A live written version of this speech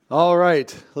All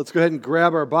right, let's go ahead and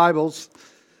grab our Bibles.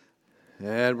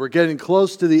 And we're getting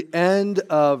close to the end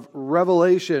of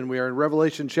Revelation. We are in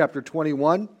Revelation chapter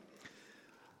 21.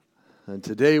 And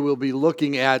today we'll be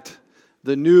looking at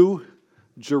the New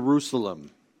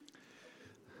Jerusalem.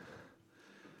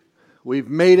 We've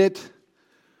made it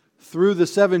through the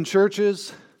 7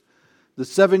 churches, the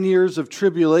 7 years of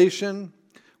tribulation.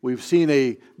 We've seen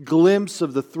a glimpse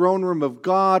of the throne room of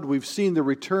God. We've seen the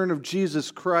return of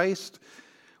Jesus Christ.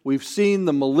 We've seen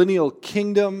the millennial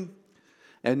kingdom,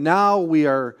 and now we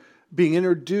are being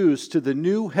introduced to the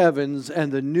new heavens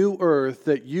and the new earth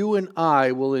that you and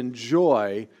I will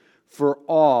enjoy for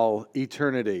all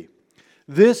eternity.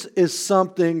 This is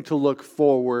something to look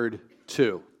forward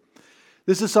to.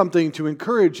 This is something to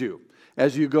encourage you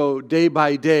as you go day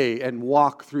by day and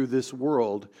walk through this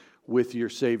world with your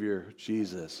Savior,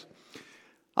 Jesus.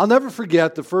 I'll never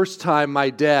forget the first time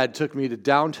my dad took me to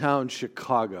downtown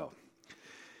Chicago.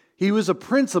 He was a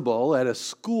principal at a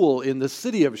school in the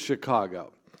city of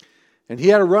Chicago. And he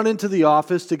had to run into the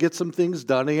office to get some things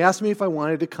done. He asked me if I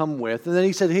wanted to come with. And then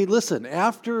he said, hey, listen,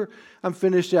 after I'm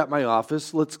finished at my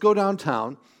office, let's go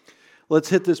downtown. Let's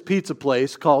hit this pizza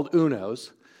place called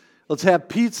Uno's. Let's have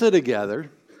pizza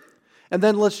together. And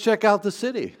then let's check out the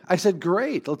city. I said,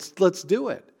 great, let's do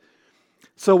it.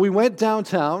 So we went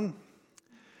downtown.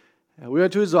 We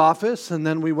went to his office, and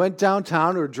then we went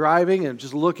downtown. We were driving and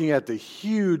just looking at the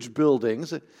huge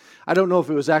buildings. I don't know if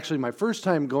it was actually my first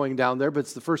time going down there, but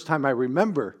it's the first time I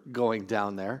remember going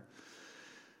down there.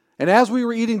 And as we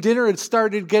were eating dinner, it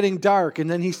started getting dark. And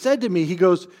then he said to me, he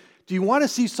goes, do you want to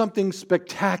see something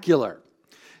spectacular?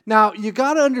 Now, you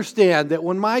got to understand that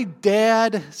when my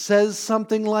dad says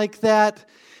something like that,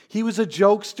 he was a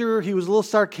jokester. He was a little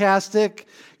sarcastic.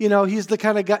 You know, he's the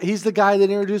kind of guy. He's the guy that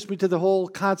introduced me to the whole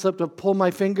concept of pull my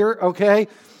finger. Okay,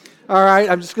 all right.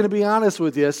 I'm just going to be honest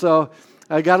with you. So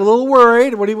I got a little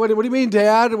worried. What do you mean,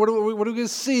 Dad? What are we going to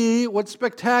see? What's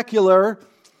spectacular?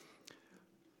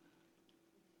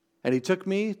 And he took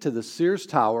me to the Sears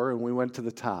Tower, and we went to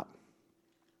the top.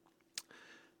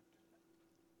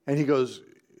 And he goes,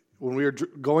 when we were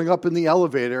going up in the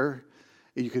elevator,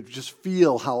 you could just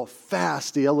feel how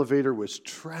fast the elevator was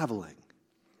traveling.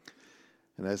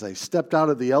 And as I stepped out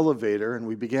of the elevator and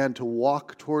we began to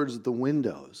walk towards the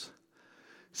windows,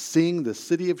 seeing the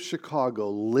city of Chicago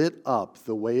lit up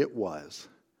the way it was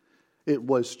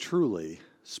truly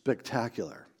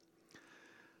spectacular.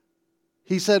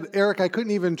 He said, Eric, I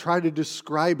couldn't even try to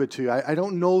describe it to you. I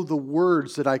don't know the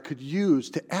words that I could use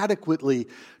to adequately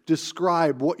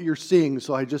describe what you're seeing,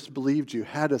 so I just believed you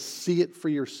had to see it for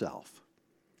yourself.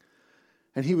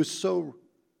 And he was so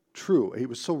true. He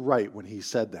was so right when he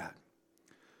said that.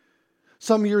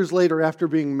 Some years later, after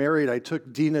being married, I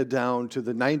took Dina down to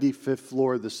the 95th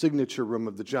floor, the signature room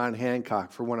of the John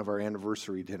Hancock for one of our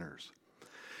anniversary dinners.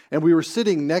 And we were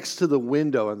sitting next to the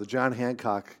window in the John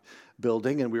Hancock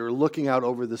building, and we were looking out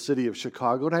over the city of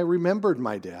Chicago, and I remembered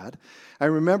my dad. I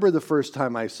remember the first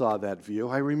time I saw that view.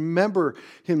 I remember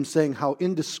him saying how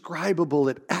indescribable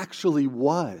it actually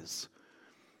was.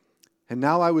 And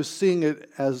now I was seeing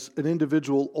it as an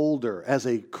individual older, as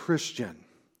a Christian.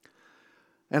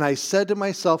 And I said to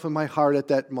myself in my heart at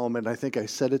that moment, I think I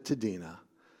said it to Dina,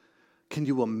 can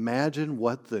you imagine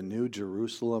what the New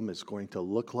Jerusalem is going to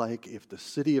look like if the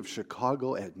city of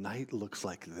Chicago at night looks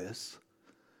like this?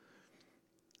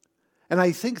 And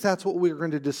I think that's what we're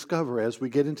going to discover as we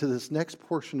get into this next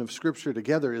portion of Scripture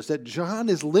together, is that John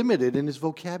is limited in his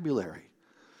vocabulary.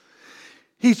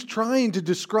 He's trying to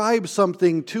describe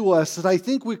something to us that I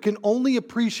think we can only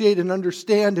appreciate and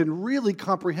understand and really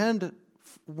comprehend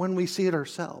when we see it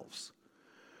ourselves.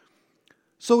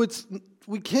 So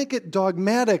we can't get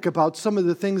dogmatic about some of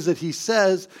the things that he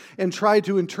says and try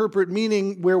to interpret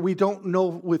meaning where we don't know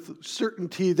with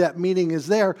certainty that meaning is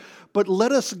there, but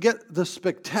let us get the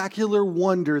spectacular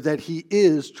wonder that he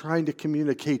is trying to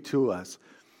communicate to us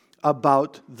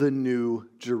about the New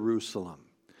Jerusalem.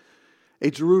 A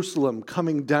Jerusalem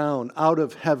coming down out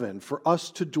of heaven for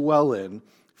us to dwell in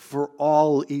for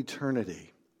all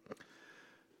eternity.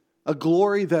 A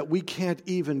glory that we can't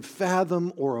even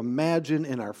fathom or imagine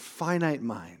in our finite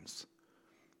minds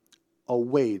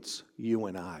awaits you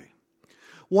and I.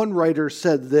 One writer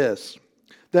said this,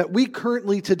 that we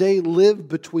currently today live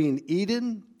between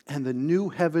Eden and the new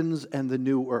heavens and the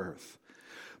new earth,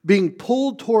 being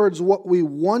pulled towards what we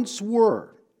once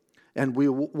were and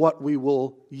what we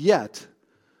will yet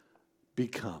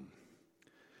become.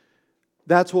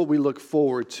 That's what we look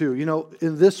forward to. You know,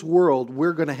 in this world,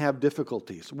 we're going to have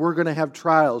difficulties. We're going to have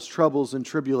trials, troubles, and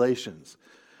tribulations.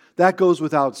 That goes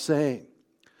without saying.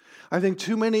 I think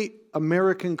too many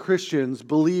American Christians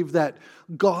believe that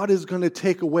God is going to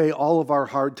take away all of our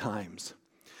hard times,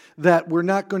 that we're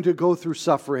not going to go through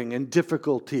suffering and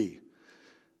difficulty.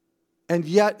 And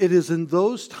yet it is in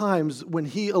those times when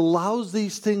He allows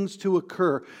these things to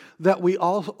occur that we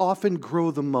all often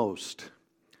grow the most,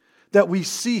 that we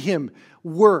see Him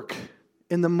work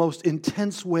in the most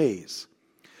intense ways,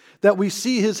 that we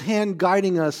see His hand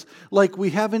guiding us like we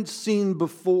haven't seen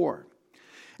before.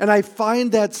 And I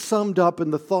find that summed up in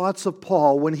the thoughts of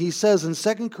Paul when he says in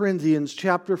 2 Corinthians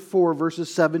chapter 4,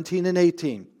 verses 17 and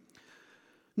 18.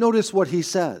 Notice what he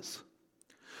says.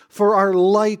 For our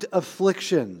light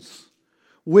afflictions,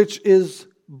 which is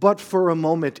but for a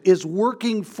moment, is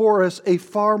working for us a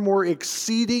far more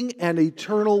exceeding and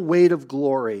eternal weight of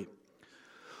glory.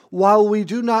 While we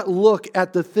do not look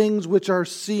at the things which are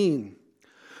seen,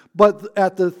 but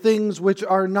at the things which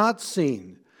are not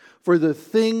seen. For the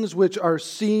things which are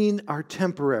seen are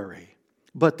temporary,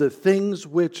 but the things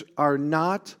which are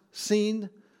not seen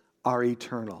are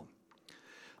eternal.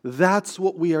 That's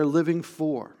what we are living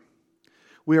for.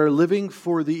 We are living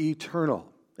for the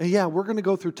eternal. And yeah, we're going to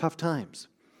go through tough times.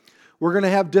 We're going to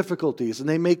have difficulties, and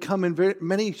they may come in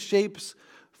many shapes,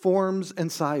 forms,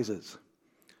 and sizes.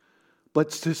 But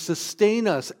to sustain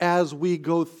us as we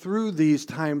go through these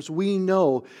times, we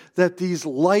know that these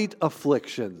light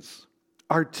afflictions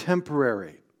are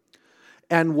temporary.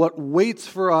 And what waits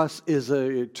for us is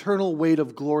an eternal weight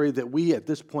of glory that we at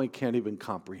this point can't even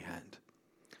comprehend.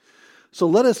 So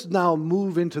let us now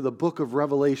move into the book of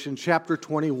Revelation, chapter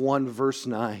 21, verse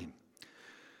 9.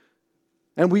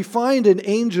 And we find an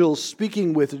angel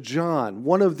speaking with John,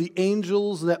 one of the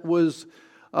angels that was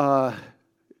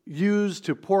used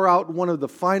to pour out one of the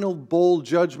final bowl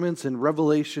judgments in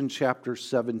Revelation chapter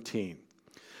 17.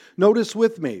 Notice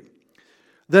with me.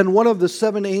 Then one of the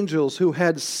 7 angels who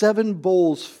had 7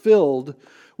 bowls filled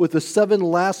with the 7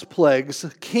 last plagues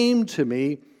came to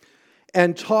me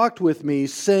and talked with me,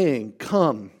 saying,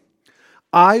 Come,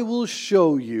 I will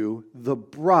show you the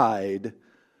bride,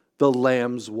 the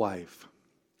Lamb's wife.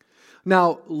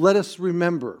 Now, let us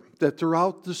remember that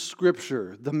throughout the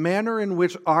Scripture, the manner in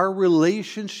which our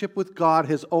relationship with God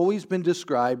has always been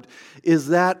described is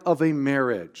that of a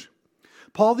marriage.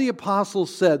 Paul the Apostle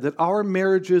said that our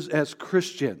marriages as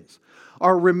Christians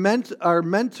are meant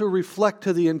to reflect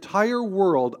to the entire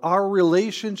world our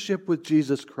relationship with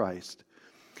Jesus Christ.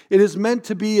 It is meant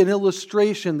to be an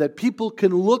illustration that people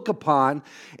can look upon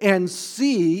and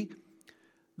see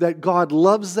that God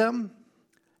loves them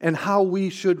and how we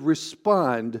should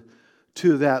respond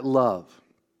to that love.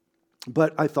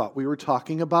 But I thought we were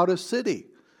talking about a city.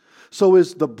 So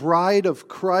is the bride of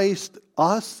Christ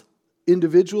us,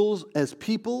 individuals as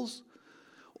peoples?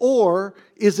 Or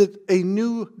is it a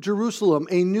new Jerusalem,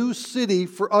 a new city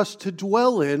for us to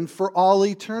dwell in for all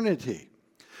eternity?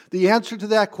 The answer to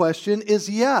that question is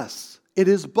yes, it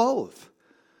is both.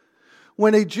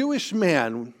 When a Jewish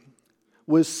man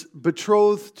was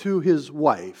betrothed to his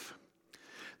wife,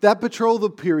 that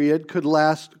betrothal period could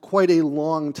last quite a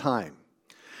long time.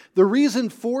 The reason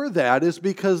for that is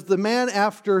because the man,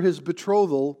 after his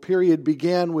betrothal period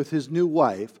began with his new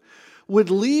wife, would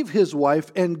leave his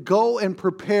wife and go and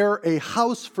prepare a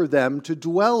house for them to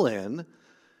dwell in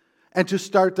and to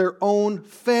start their own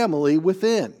family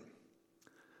within.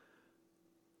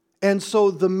 And so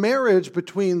the marriage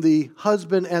between the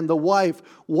husband and the wife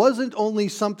wasn't only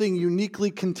something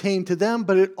uniquely contained to them,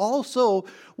 but it also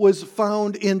was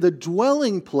found in the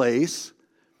dwelling place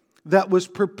that was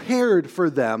prepared for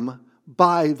them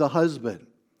by the husband.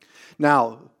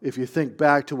 Now, if you think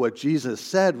back to what Jesus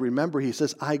said, remember he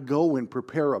says, I go and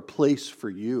prepare a place for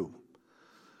you.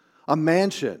 A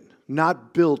mansion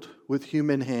not built with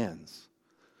human hands.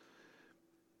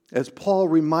 As Paul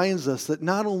reminds us that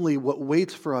not only what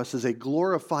waits for us is a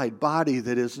glorified body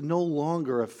that is no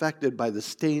longer affected by the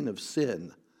stain of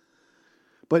sin,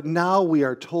 but now we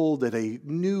are told that a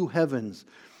new heavens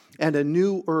and a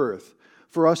new earth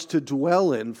for us to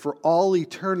dwell in for all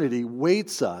eternity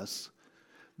waits us,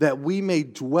 that we may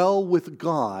dwell with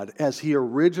God as He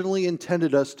originally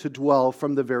intended us to dwell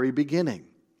from the very beginning.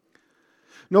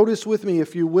 Notice with me,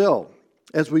 if you will,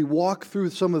 as we walk through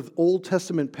some of the Old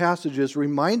Testament passages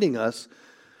reminding us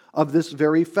of this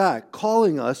very fact,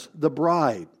 calling us the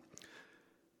bride.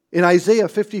 In Isaiah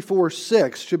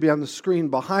 54:6, should be on the screen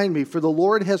behind me, for the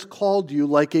Lord has called you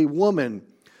like a woman,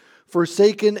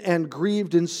 forsaken and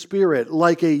grieved in spirit,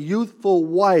 like a youthful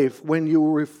wife when you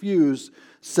refuse,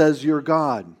 says your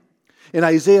God. In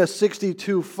Isaiah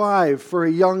 62:5, for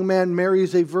a young man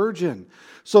marries a virgin,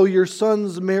 so your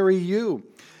sons marry you.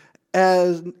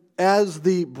 as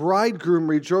the bridegroom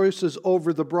rejoices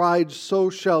over the bride, so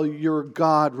shall your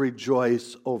God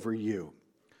rejoice over you.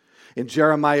 In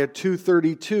Jeremiah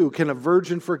 2:32, can a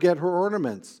virgin forget her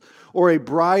ornaments, or a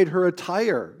bride her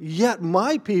attire? Yet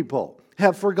my people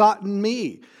have forgotten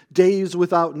me, days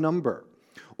without number.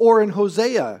 Or in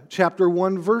Hosea chapter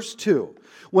 1, verse 2,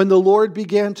 when the Lord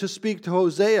began to speak to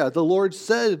Hosea, the Lord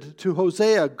said to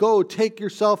Hosea, go take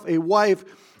yourself a wife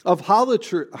of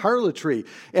harlotry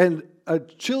and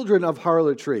children of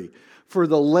harlotry, for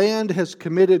the land has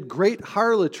committed great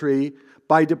harlotry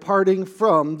by departing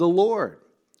from the Lord.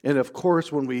 And of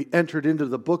course, when we entered into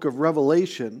the book of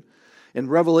Revelation, in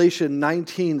Revelation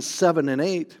 19:7 and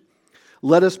 8,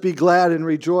 let us be glad and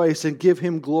rejoice and give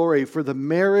him glory, for the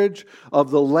marriage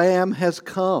of the Lamb has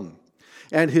come,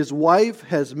 and his wife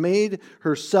has made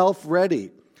herself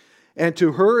ready. And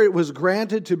to her it was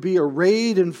granted to be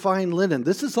arrayed in fine linen.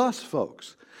 This is us,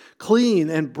 folks. Clean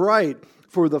and bright,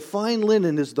 for the fine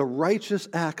linen is the righteous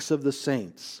acts of the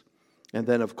saints. And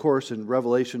then, of course, in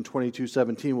Revelation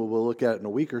 22:17, we'll look at it in a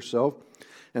week or so,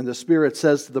 and the Spirit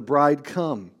says to the bride,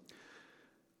 come.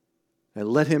 And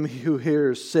let him who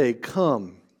hears say,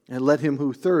 come. And let him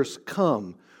who thirsts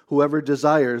come. Whoever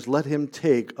desires, let him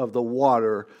take of the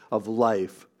water of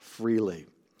life freely.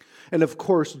 And of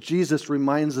course, Jesus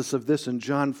reminds us of this in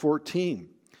John 14.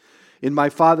 In my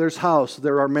Father's house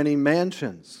there are many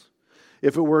mansions.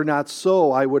 If it were not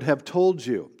so, I would have told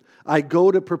you. I go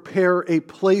to prepare a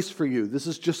place for you. This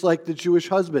is just like the Jewish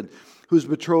husband who's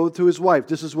betrothed to his wife.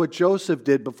 This is what Joseph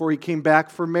did before he came back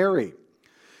for Mary.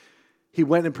 He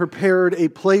went and prepared a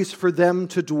place for them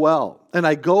to dwell. And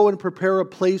I go and prepare a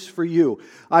place for you.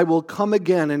 I will come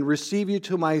again and receive you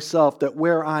to myself, that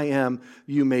where I am,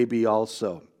 you may be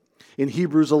also. In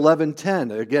Hebrews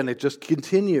 11:10, again, it just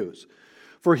continues.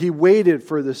 For he waited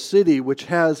for the city which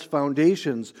has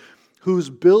foundations, whose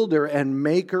builder and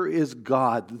maker is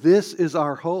God. This is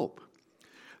our hope,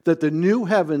 that the new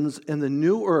heavens and the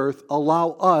new earth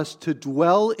allow us to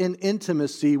dwell in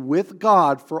intimacy with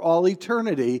God for all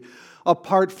eternity,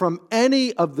 apart from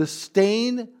any of the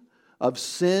stain of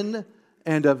sin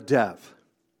and of death.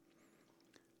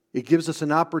 It gives us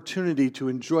an opportunity to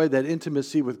enjoy that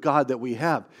intimacy with God that we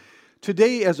have.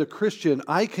 Today, as a Christian,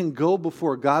 I can go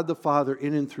before God the Father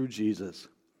in and through Jesus.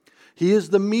 He is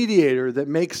the mediator that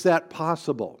makes that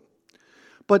possible.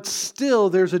 But still,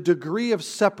 there's a degree of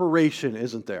separation,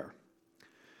 isn't there?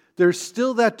 There's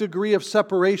still that degree of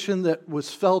separation that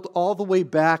was felt all the way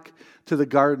back to the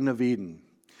Garden of Eden.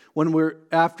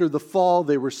 After the fall,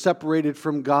 they were separated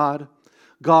from God.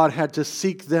 God had to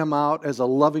seek them out as a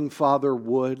loving father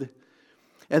would.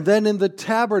 And then in the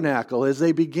tabernacle, as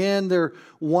they began their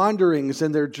wanderings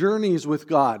and their journeys with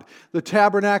God, the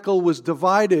tabernacle was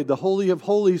divided, the Holy of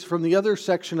Holies, from the other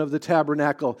section of the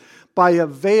tabernacle by a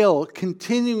veil,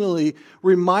 continually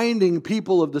reminding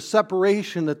people of the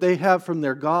separation that they have from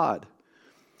their God.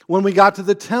 When we got to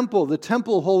the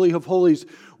temple Holy of Holies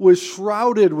was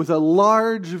shrouded with a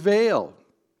large veil.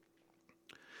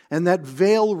 And that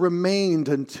veil remained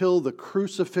until the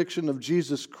crucifixion of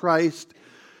Jesus Christ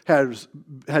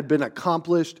had been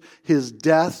accomplished, his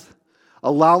death,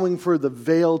 allowing for the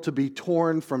veil to be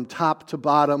torn from top to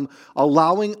bottom,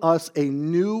 allowing us a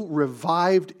new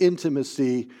revived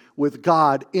intimacy with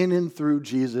God in and through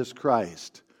Jesus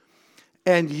Christ.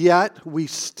 And yet, we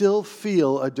still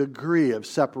feel a degree of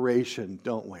separation,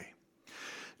 don't we?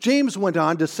 James went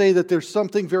on to say that there's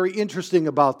something very interesting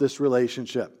about this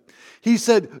relationship. He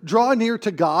said, draw near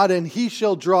to God and he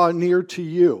shall draw near to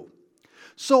you.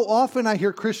 So often I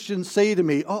hear Christians say to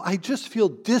me, I just feel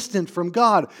distant from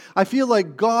God. I feel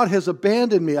like God has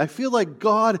abandoned me. I feel like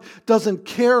God doesn't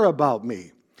care about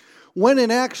me. When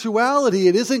in actuality,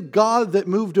 it isn't God that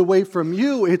moved away from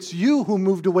you. It's you who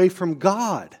moved away from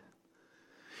God.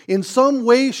 In some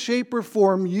way, shape, or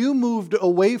form, you moved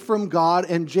away from God,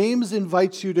 and James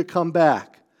invites you to come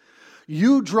back.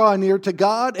 You draw near to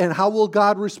God, and how will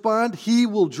God respond? He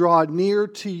will draw near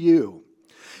to you.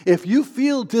 If you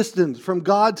feel distant from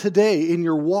God today in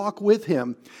your walk with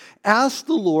Him, ask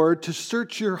the Lord to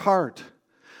search your heart,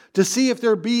 to see if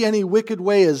there be any wicked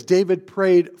way, as David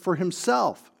prayed for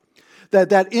himself,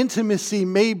 that intimacy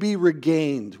may be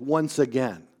regained once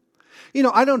again.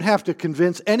 I don't have to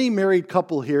convince any married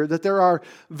couple here that there are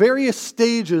various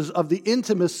stages of the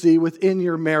intimacy within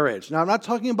your marriage. Now, I'm not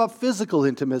talking about physical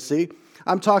intimacy.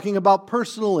 I'm talking about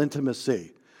personal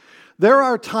intimacy. There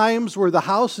are times where the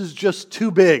house is just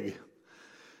too big,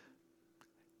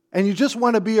 and you just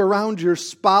want to be around your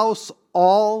spouse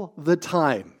all the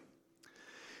time.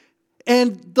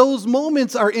 And those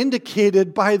moments are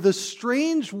indicated by the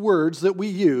strange words that we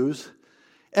use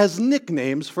as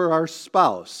nicknames for our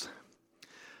spouse.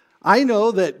 I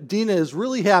know that Dina is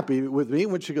really happy with me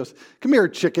when she goes, "Come here,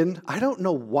 chicken." I don't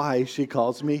know why she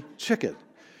calls me chicken.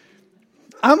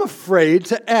 I'm afraid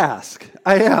to ask.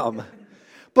 I am.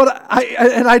 But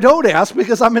I don't ask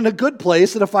because I'm in a good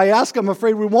place, and if I ask, I'm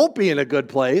afraid we won't be in a good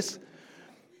place,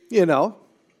 you know.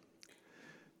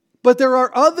 But there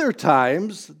are other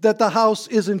times that the house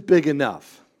isn't big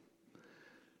enough,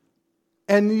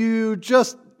 and you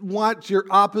just want your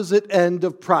opposite end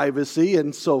of privacy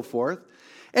and so forth,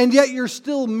 and yet you're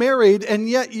still married, and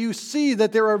yet you see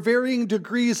that there are varying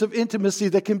degrees of intimacy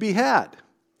that can be had.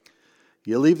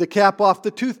 You leave the cap off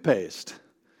the toothpaste.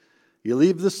 You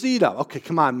leave the seat up. Okay,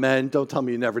 come on, men. Don't tell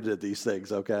me you never did these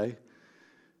things, okay?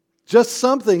 Just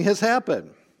something has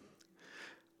happened.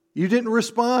 You didn't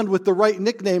respond with the right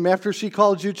nickname after she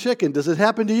called you chicken. Does it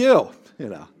happen to you? You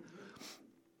know.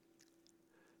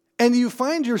 And you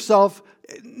find yourself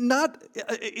not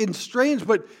estranged,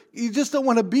 but you just don't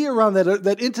want to be around that.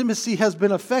 That intimacy has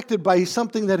been affected by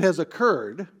something that has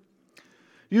occurred.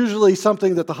 Usually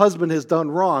something that the husband has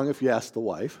done wrong, if you ask the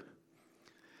wife.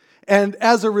 And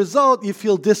as a result, you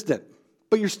feel distant,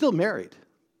 but you're still married.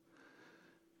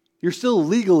 You're still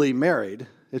legally married.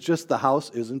 It's just the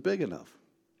house isn't big enough.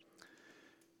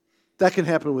 That can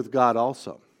happen with God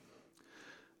also.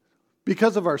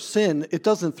 Because of our sin, it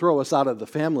doesn't throw us out of the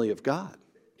family of God.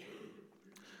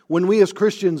 When we as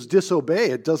Christians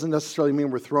disobey, it doesn't necessarily mean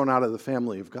we're thrown out of the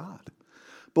family of God.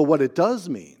 But what it does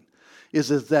mean is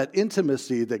that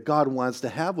intimacy that God wants to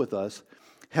have with us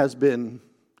has been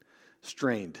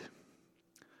strained.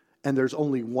 And there's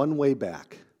only one way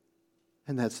back,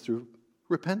 and that's through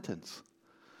repentance.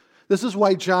 This is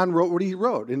why John wrote what he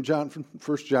wrote in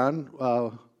 1 John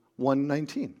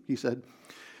 1:19. He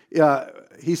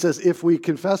says, if we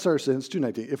confess our sins,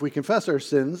 2:19, if we confess our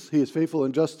sins, he is faithful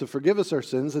and just to forgive us our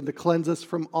sins and to cleanse us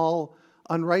from all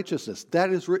unrighteousness.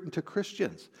 That is written to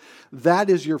Christians. That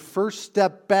is your first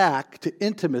step back to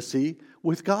intimacy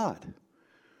with God.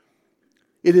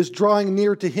 It is drawing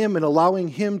near to him and allowing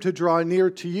him to draw near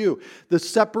to you. The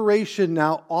separation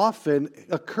now often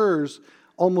occurs,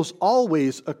 almost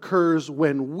always occurs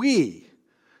when we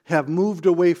have moved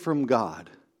away from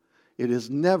God. It is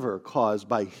never caused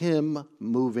by him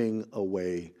moving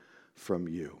away from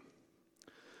you.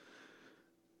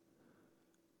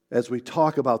 As we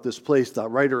talk about this place, the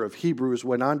writer of Hebrews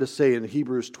went on to say in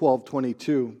Hebrews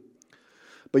 12:22,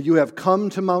 "But you have come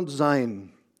to Mount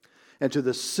Zion, and to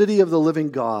the city of the living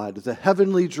God, the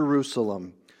heavenly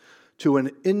Jerusalem, to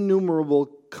an innumerable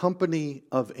company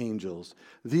of angels."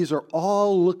 These are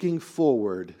all looking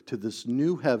forward to this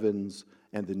new heavens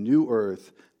and the new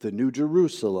earth, the new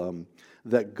Jerusalem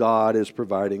that God is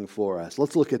providing for us.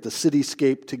 Let's look at the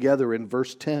cityscape together in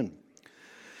verse 10.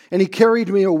 "And he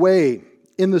carried me away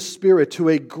in the Spirit to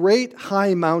a great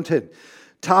high mountain,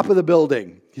 top of the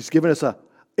building." He's given us an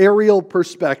aerial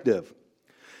perspective.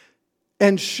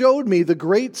 "And showed me the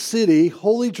great city,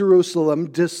 holy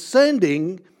Jerusalem,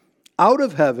 descending out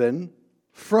of heaven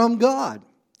from God,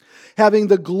 having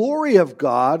the glory of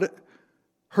God.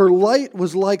 Her light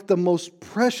was like the most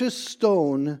precious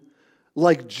stone,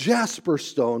 like jasper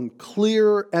stone,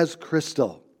 clear as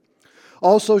crystal.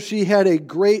 Also she had a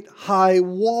great high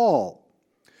wall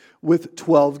with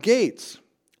 12 gates,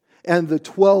 and the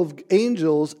 12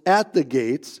 angels at the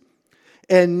gates,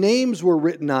 and names were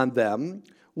written on them,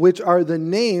 which are the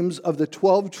names of the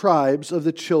 12 tribes of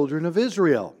the children of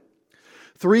Israel.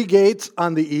 3 gates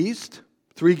on the east,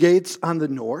 3 gates on the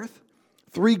north,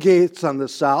 3 gates on the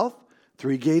south,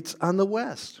 3 gates on the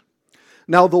west.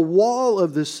 Now the wall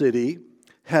of the city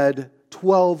had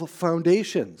 12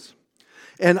 foundations,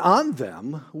 and on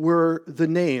them were the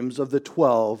names of the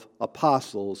 12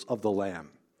 apostles of the Lamb.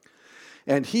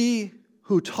 And he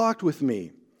who talked with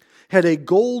me had a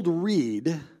gold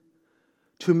reed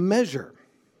to measure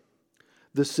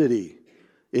the city,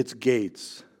 its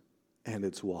gates, and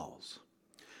its walls."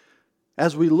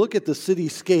 As we look at the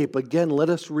cityscape, again, let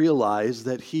us realize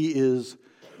that he is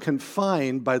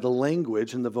confined by the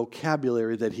language and the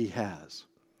vocabulary that he has.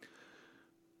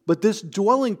 But this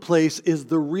dwelling place is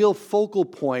the real focal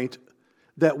point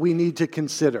that we need to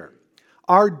consider.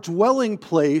 Our dwelling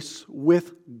place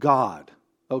with God,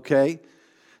 okay?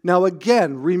 Now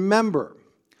again, remember,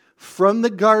 from the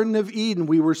Garden of Eden,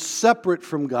 we were separate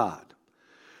from God.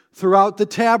 Throughout the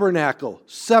tabernacle,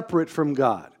 separate from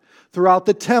God. Throughout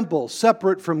the temple,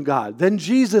 separate from God. Then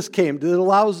Jesus came that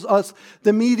allows us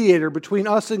the mediator between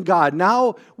us and God.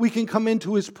 Now we can come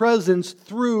into his presence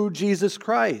through Jesus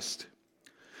Christ.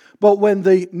 But when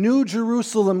the new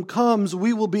Jerusalem comes,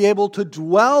 we will be able to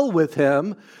dwell with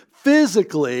him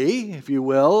physically, if you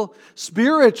will,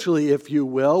 spiritually, if you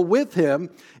will, with Him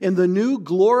in the new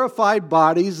glorified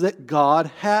bodies that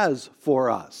God has for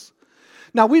us.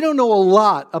 Now, we don't know a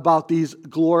lot about these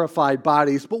glorified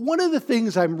bodies, but one of the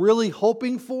things I'm really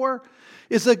hoping for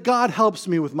is that God helps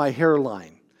me with my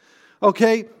hairline.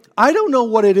 Okay? I don't know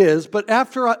what it is, but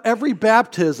after every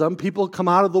baptism, people come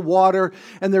out of the water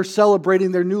and they're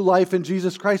celebrating their new life in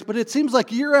Jesus Christ, but it seems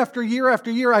like year after year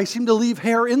after year, I seem to leave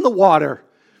hair in the water.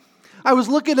 I was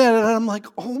looking at it and I'm like,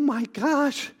 oh my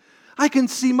gosh, I can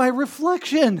see my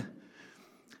reflection.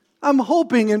 I'm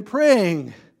hoping and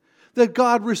praying that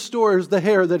God restores the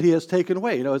hair that He has taken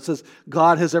away. You know, it says,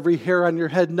 God has every hair on your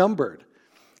head numbered.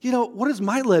 You know, what does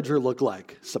my ledger look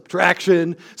like?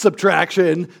 Subtraction,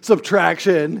 subtraction,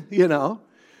 subtraction, you know.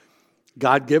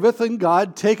 God giveth and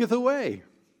God taketh away.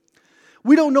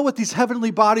 We don't know what these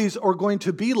heavenly bodies are going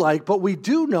to be like, but we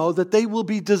do know that they will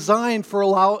be designed to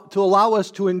allow us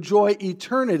to enjoy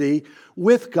eternity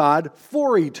with God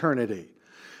for eternity.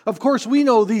 Of course, we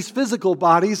know these physical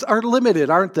bodies are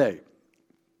limited, aren't they?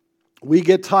 We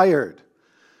get tired.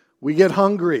 We get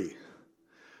hungry.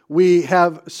 We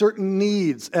have certain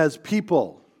needs as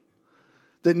people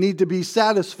that need to be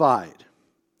satisfied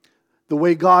the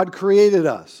way God created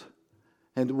us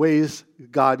and the ways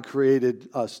God created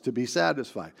us to be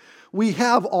satisfied. We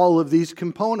have all of these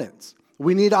components.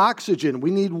 We need oxygen.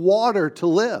 We need water to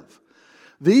live.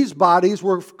 These bodies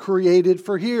were created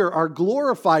for here. Our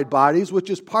glorified bodies, which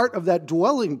is part of that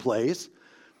dwelling place,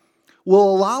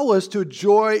 will allow us to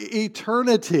enjoy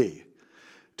eternity,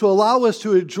 to allow us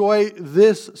to enjoy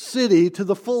this city to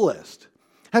the fullest.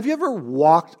 Have you ever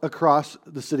walked across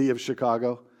the city of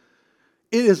Chicago?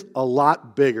 It is a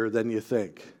lot bigger than you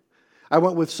think. I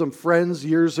went with some friends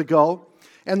years ago,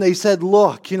 and they said,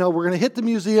 look, you know, we're going to hit the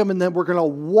museum, and then we're going to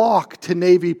walk to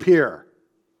Navy Pier.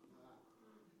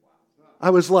 I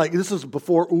was like, this is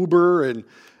before Uber and,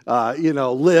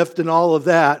 Lyft and all of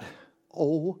that.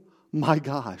 Oh, my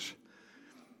gosh.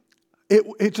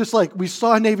 It just like, we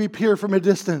saw Navy Pier from a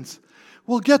distance.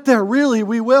 We'll get there, really,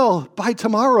 we will, by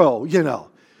tomorrow, you know.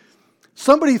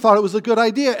 Somebody thought it was a good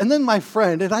idea. And then my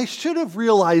friend, and I should have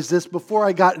realized this before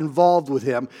I got involved with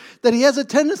him, that he has a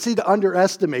tendency to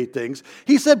underestimate things.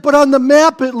 He said, but on the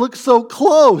map it looks so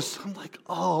close. I'm like,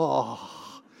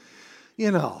 oh,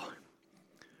 you know.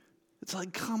 It's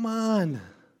like, come on.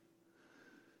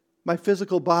 My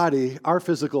physical body, our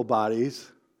physical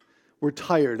bodies, we're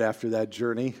tired after that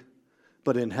journey.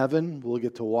 But in heaven, we'll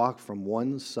get to walk from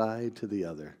one side to the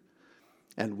other.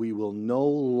 And we will no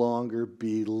longer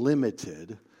be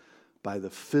limited by the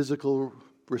physical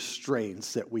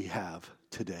restraints that we have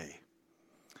today.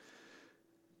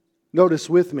 Notice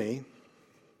with me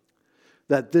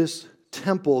that this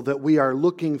temple that we are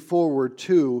looking forward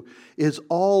to is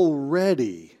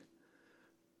already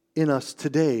in us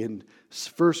today. In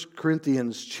 1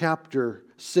 Corinthians chapter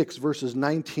 6, verses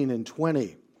 19 and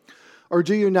 20. Or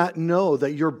do you not know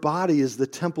that your body is the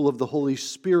temple of the Holy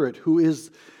Spirit who is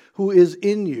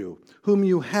in you, whom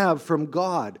you have from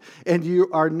God, and you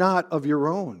are not of your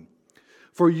own?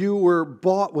 For you were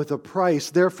bought with a price.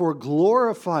 Therefore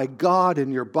glorify God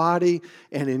in your body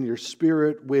and in your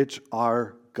spirit, which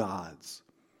are God's.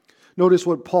 Notice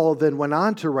what Paul then went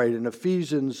on to write in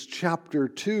Ephesians chapter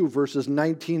 2, verses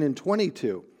 19 and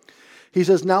 22. He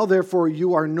says, now therefore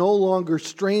you are no longer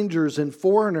strangers and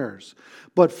foreigners,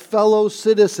 but fellow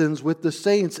citizens with the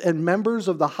saints and members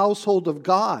of the household of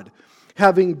God,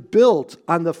 having built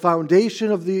on the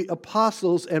foundation of the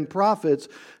apostles and prophets,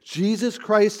 Jesus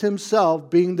Christ himself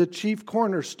being the chief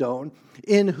cornerstone,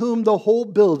 in whom the whole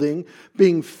building,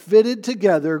 being fitted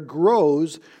together,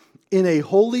 grows in a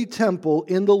holy temple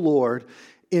in the Lord,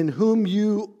 in whom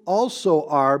you also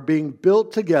are being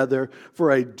built together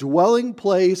for a dwelling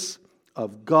place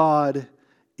of God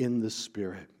in the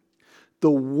Spirit.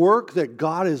 The work that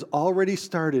God has already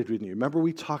started in you. Remember,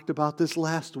 we talked about this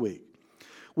last week.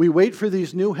 We wait for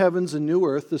these new heavens and new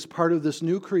earth as part of this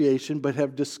new creation, but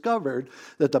have discovered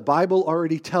that the Bible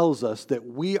already tells us that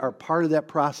we are part of that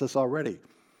process already.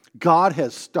 God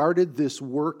has started this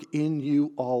work in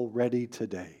you already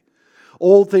today.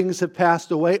 Old things have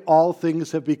passed away. All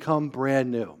things have become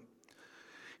brand new.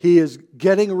 He is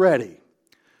getting ready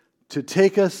to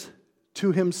take us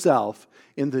to himself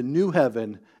in the new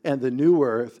heaven and the new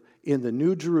earth, in the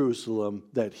new Jerusalem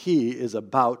that he is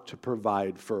about to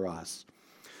provide for us.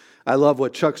 I love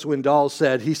what Chuck Swindoll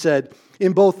said. He said,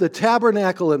 in both the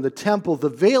tabernacle and the temple, the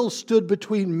veil stood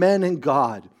between men and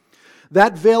God.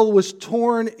 That veil was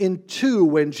torn in two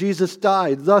when Jesus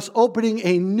died, thus opening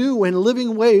a new and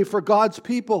living way for God's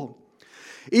people.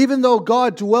 Even though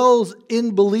God dwells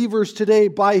in believers today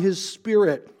by his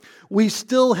Spirit, We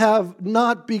still have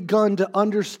not begun to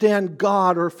understand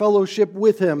God or fellowship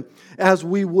with Him as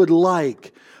we would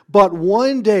like. But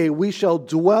one day we shall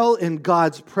dwell in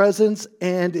God's presence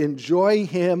and enjoy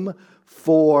Him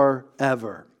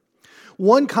forever.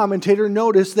 One commentator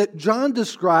noticed that John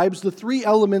describes the three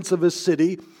elements of a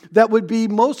city that would be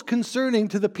most concerning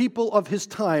to the people of his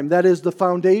time. That is the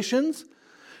foundations,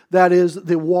 that is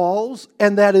the walls,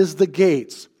 and that is the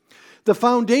gates. The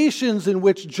foundations in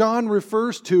which John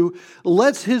refers to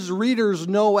lets his readers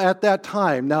know at that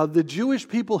time. Now, the Jewish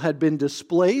people had been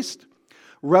displaced.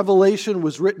 Revelation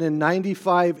was written in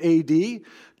 95 AD.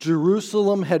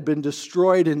 Jerusalem had been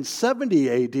destroyed in 70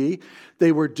 AD.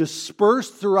 They were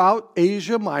dispersed throughout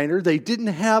Asia Minor. They didn't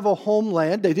have a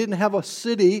homeland. They didn't have a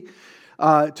city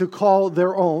to call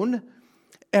their own.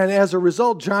 And as a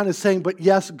result, John is saying, but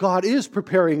yes, God is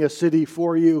preparing a city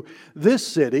for you, this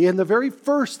city. And the very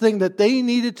first thing that they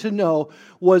needed to know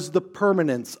was the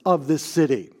permanence of this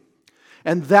city.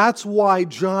 And that's why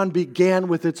John began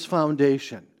with its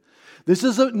foundation. This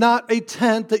is not a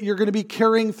tent that you're going to be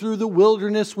carrying through the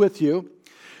wilderness with you.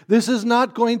 This is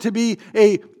not going to be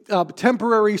a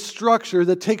temporary structure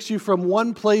that takes you from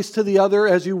one place to the other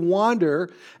as you wander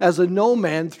as a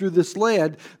nomad through this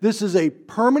land. This is a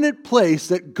permanent place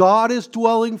that God is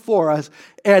dwelling for us,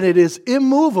 and it is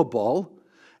immovable,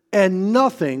 and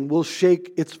nothing will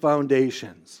shake its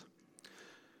foundations.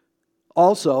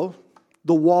 Also,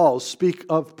 the walls speak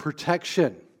of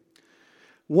protection.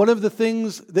 One of the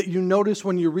things that you notice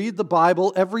when you read the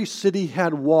Bible, every city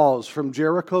had walls from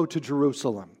Jericho to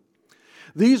Jerusalem.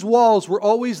 These walls were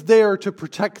always there to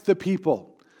protect the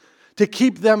people, to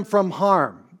keep them from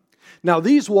harm. Now,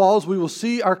 these walls, we will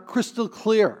see, are crystal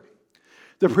clear.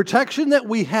 The protection that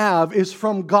we have is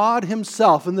from God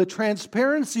Himself, and the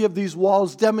transparency of these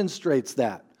walls demonstrates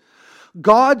that.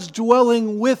 God's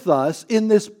dwelling with us in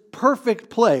this perfect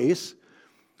place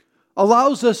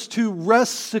allows us to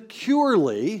rest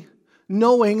securely,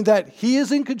 knowing that He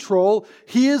is in control,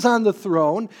 He is on the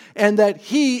throne, and that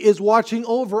He is watching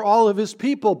over all of His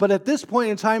people. But at this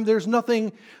point in time, there's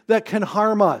nothing that can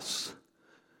harm us.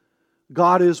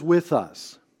 God is with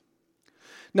us.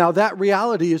 Now, that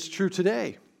reality is true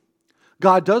today.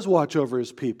 God does watch over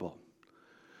His people.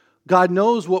 God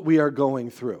knows what we are going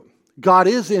through. God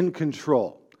is in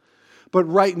control. But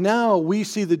right now, we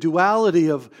see the duality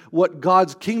of what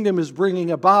God's kingdom is bringing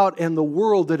about and the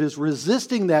world that is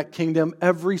resisting that kingdom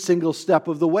every single step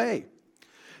of the way.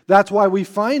 That's why we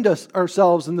find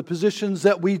ourselves in the positions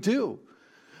that we do.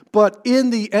 But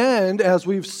in the end, as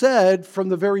we've said from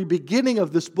the very beginning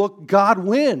of this book, God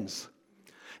wins.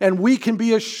 And we can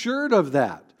be assured of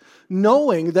that,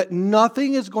 knowing that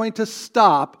nothing is going to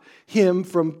stop Him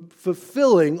from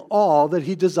fulfilling all that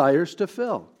He desires to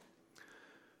fill.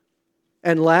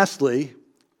 And lastly,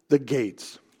 the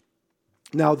gates.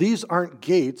 Now, these aren't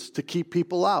gates to keep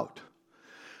people out.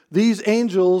 These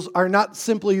angels are not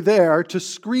simply there to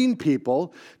screen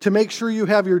people, to make sure you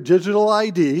have your digital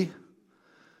ID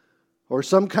or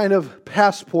some kind of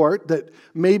passport that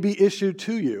may be issued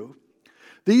to you.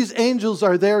 These angels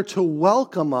are there to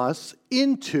welcome us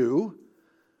into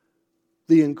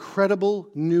the incredible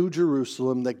New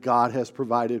Jerusalem that God has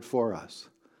provided for us.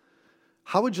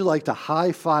 How would you like to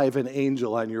high-five an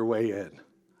angel on your way in?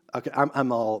 Okay,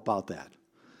 I'm all about that.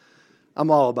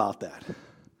 I'm all about that.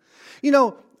 You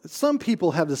know, some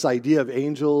people have this idea of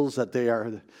angels that they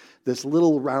are this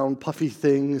little round puffy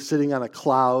thing sitting on a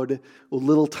cloud with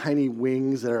little tiny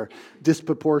wings that are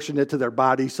disproportionate to their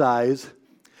body size.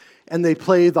 And they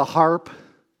play the harp,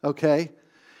 okay?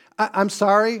 I'm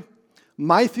sorry.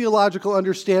 My theological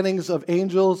understandings of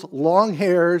angels, long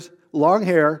hair,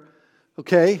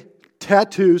 okay?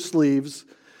 Tattoo sleeves,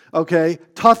 okay?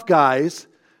 Tough guys,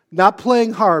 not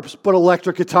playing harps, but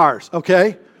electric guitars,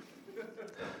 okay?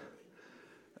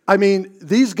 I mean,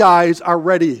 these guys are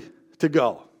ready to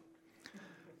go.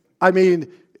 I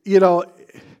mean, you know,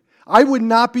 I would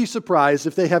not be surprised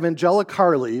if they have angelic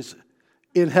Harleys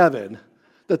in heaven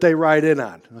that they ride in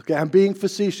on, okay? I'm being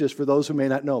facetious for those who may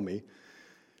not know me.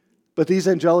 But these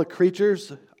angelic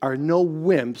creatures are no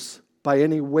wimps by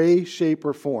any way, shape,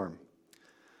 or form.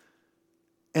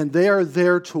 And they are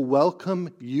there to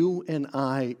welcome you and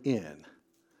I in.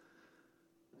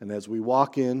 And as we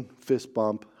walk in, fist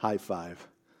bump, high five,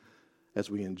 as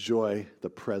we enjoy the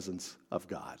presence of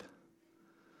God.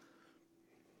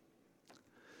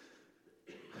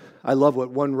 I love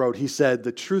what one wrote. He said,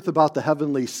 the truth about the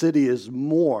heavenly city is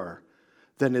more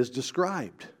than is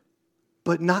described,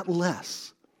 but not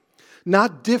less,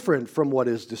 not different from what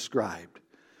is described.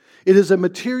 It is a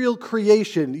material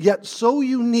creation, yet so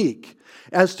unique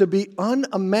as to be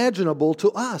unimaginable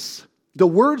to us. The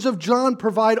words of John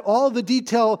provide all the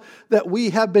detail that we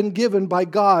have been given by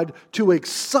God to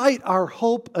excite our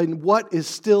hope in what is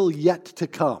still yet to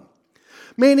come.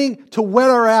 Meaning to whet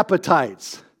our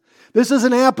appetites. This is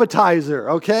an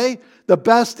appetizer, okay? The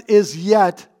best is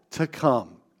yet to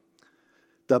come.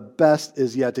 The best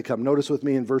is yet to come. Notice with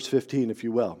me in verse 15, if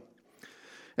you will.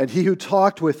 And he who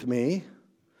talked with me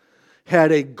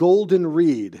had a golden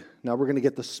reed. Now we're going to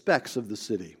get the specs of the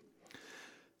city.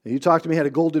 And he talked to me, had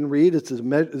a golden reed. This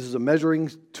is a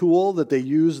measuring tool that they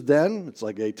used then. It's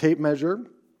like a tape measure.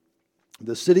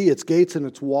 The city, its gates and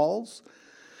its walls.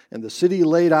 And the city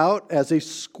laid out as a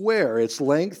square. Its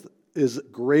length is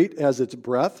great as its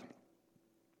breadth.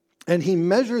 And he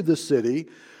measured the city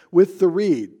with the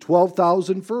reed,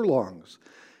 12,000 furlongs.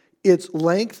 Its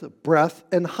length, breadth,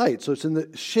 and height. So it's in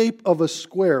the shape of a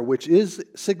square, which is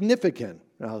significant.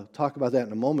 And I'll talk about that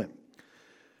in a moment.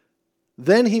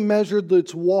 Then he measured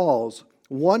its walls,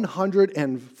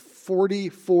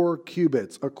 144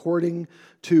 cubits, according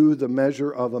to the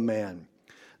measure of a man,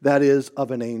 that is,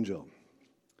 of an angel.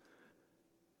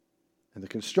 And the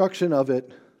construction of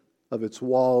its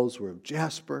walls were of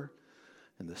jasper,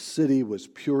 and the city was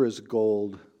pure as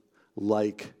gold,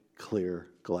 like clear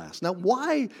glass. Now,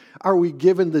 why are we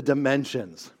given the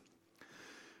dimensions?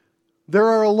 There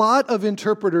are a lot of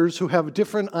interpreters who have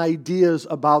different ideas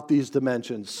about these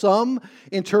dimensions. Some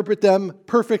interpret them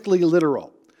perfectly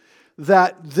literal,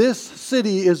 that this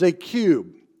city is a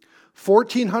cube,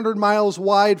 1,400 miles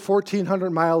wide, 1,400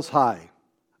 miles high,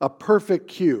 a perfect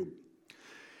cube.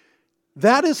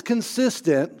 That is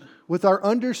consistent with our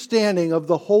understanding of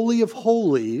the Holy of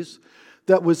Holies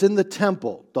that was in the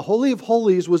temple. The Holy of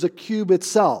Holies was a cube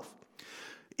itself.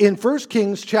 In 1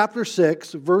 Kings chapter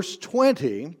 6, verse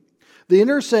 20, the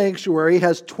inner sanctuary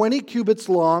has 20 cubits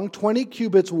long, 20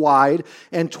 cubits wide,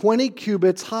 and 20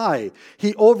 cubits high.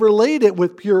 He overlaid it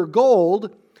with pure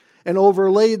gold and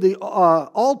overlaid the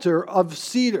altar of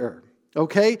cedar.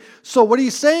 Okay? So what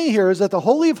he's saying here is that the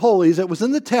Holy of Holies that was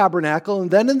in the tabernacle and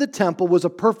then in the temple was a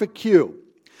perfect cube.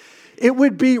 It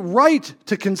would be right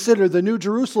to consider the New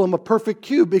Jerusalem a perfect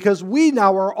cube because we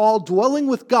now are all dwelling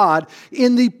with God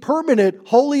in the permanent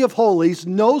Holy of Holies,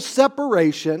 no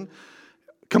separation,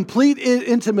 complete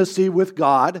intimacy with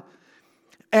God,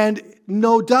 and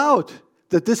no doubt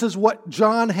that this is what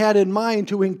John had in mind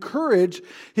to encourage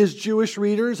his Jewish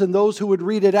readers and those who would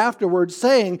read it afterwards,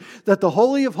 saying that the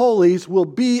Holy of Holies will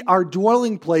be our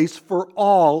dwelling place for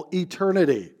all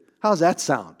eternity. How's that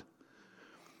sound?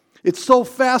 It's so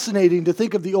fascinating to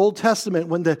think of the Old Testament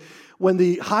when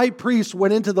the high priest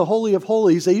went into the Holy of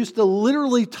Holies, they used to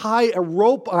literally tie a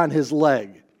rope on his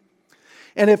leg.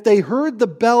 And if they heard the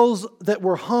bells that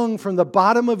were hung from the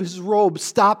bottom of his robe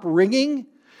stop ringing,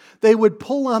 they would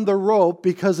pull on the rope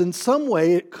because in some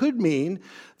way it could mean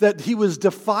that he was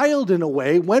defiled in a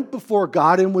way, went before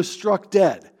God, and was struck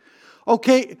dead.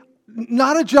 Okay,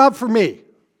 not a job for me.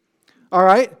 All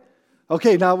right?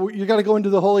 Okay, now you got to go into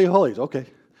the Holy of Holies. Okay.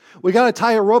 We got to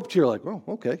tie a rope to your leg. Oh,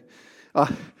 okay.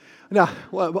 Now,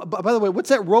 by the way, what's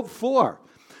that rope for?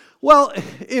 Well,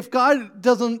 if God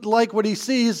doesn't like what he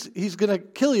sees, he's going to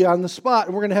kill you on the spot,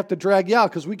 and we're going to have to drag you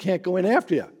out because we can't go in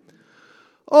after you.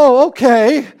 Oh,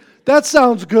 okay. That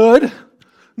sounds good.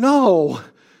 No.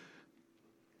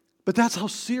 But that's how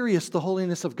serious the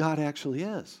holiness of God actually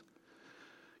is.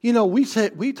 You know, we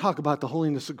talk about the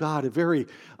holiness of God very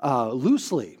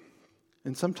loosely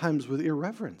and sometimes with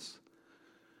irreverence.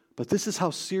 But this is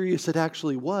how serious it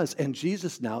actually was. And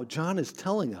Jesus now, John is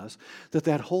telling us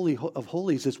that Holy of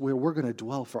Holies is where we're going to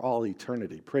dwell for all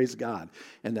eternity. Praise God.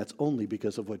 And that's only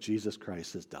because of what Jesus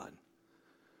Christ has done.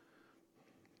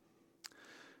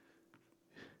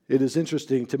 It is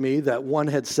interesting to me that one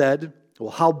had said,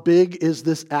 well, how big is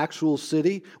this actual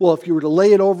city? Well, if you were to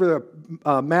lay it over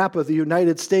a map of the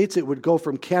United States, it would go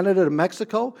from Canada to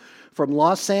Mexico, from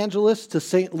Los Angeles to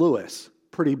St. Louis.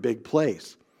 Pretty big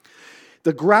place.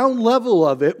 The ground level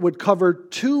of it would cover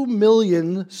 2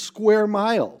 million square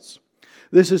miles.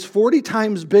 This is 40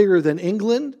 times bigger than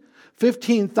England,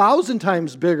 15,000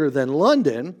 times bigger than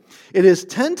London. It is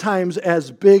 10 times as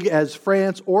big as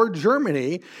France or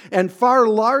Germany, and far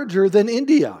larger than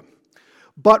India.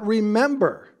 But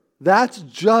remember, that's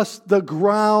just the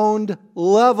ground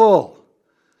level.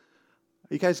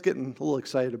 Are you guys getting a little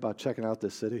excited about checking out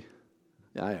this city?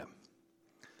 Yeah, I am.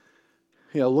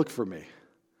 You know, look for me.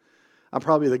 I'm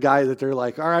probably the guy that they're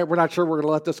like, all right, we're not sure we're going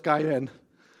to let this guy in.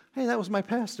 Hey, that was my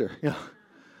pastor. You know,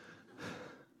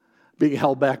 being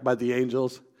held back by the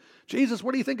angels. Jesus,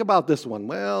 what do you think about this one?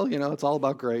 Well, you know, it's all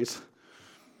about grace.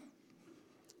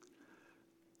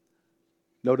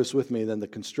 Notice with me then the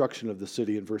construction of the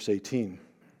city in verse 18.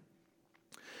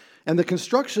 And the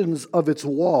constructions of its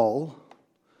wall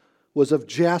was of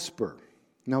jasper.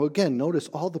 Now again, notice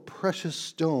all the precious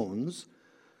stones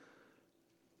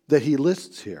that he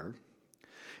lists here.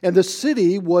 And the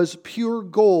city was pure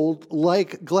gold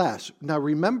like glass. Now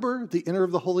remember, the inner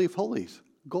of the Holy of Holies,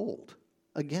 gold,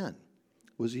 again,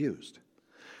 was used.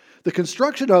 The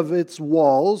construction of its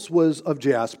walls was of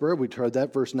jasper. We heard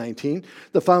that, verse 19.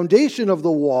 The foundation of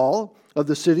the wall of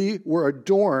the city were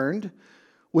adorned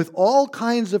with all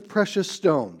kinds of precious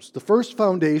stones. The first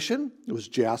foundation was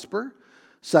jasper.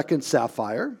 Second,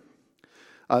 sapphire.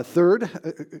 Third,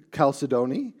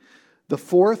 chalcedony. The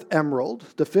fourth, emerald.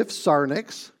 The fifth,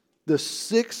 sardonyx. The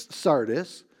sixth,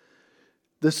 sardis.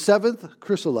 The seventh,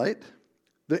 chrysolite.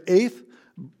 The eighth,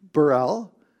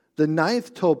 beryl. The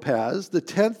ninth, topaz. The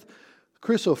 10th,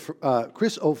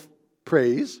 chrysoprase.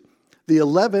 The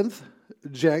 11th,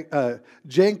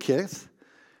 jacinth.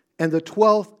 And the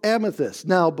 12th, amethyst.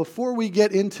 Now, before we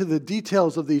get into the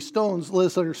details of these stones, let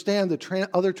us understand that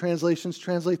other translations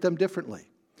translate them differently.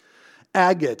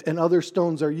 Agate and other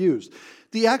stones are used.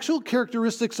 The actual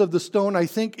characteristics of the stone, I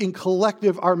think, in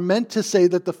collective, are meant to say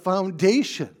that the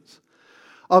foundations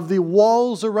of the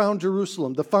walls around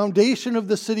Jerusalem, the foundation of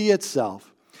the city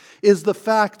itself, is the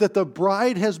fact that the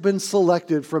bride has been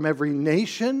selected from every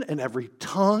nation and every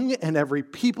tongue and every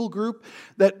people group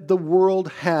that the world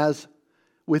has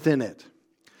within it.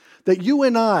 That you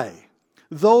and I,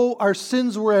 though our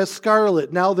sins were as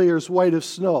scarlet, now they are as white as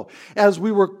snow. As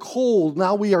we were cold,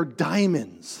 now we are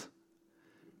diamonds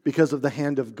because of the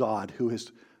hand of God who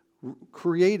has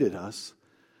created us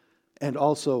and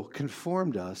also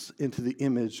conformed us into the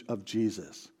image of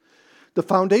Jesus. The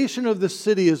foundation of the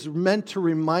city is meant to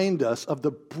remind us of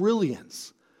the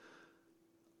brilliance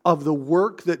of the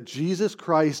work that Jesus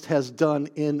Christ has done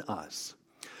in us.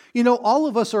 You know, all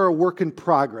of us are a work in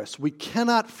progress. We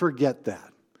cannot forget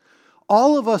that.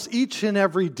 All of us, each and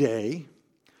every day,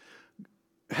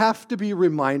 have to be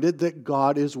reminded that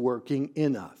God is working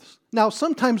in us. Now,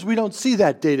 sometimes we don't see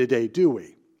that day to day, do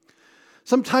we?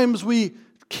 Sometimes we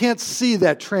can't see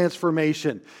that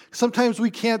transformation. Sometimes we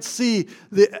can't see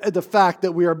the fact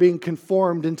that we are being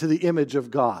conformed into the image of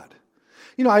God.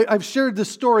 You know, I've shared this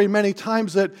story many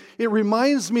times that it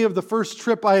reminds me of the first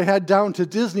trip I had down to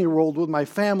Disney World with my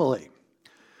family.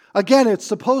 Again, it's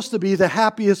supposed to be the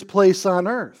happiest place on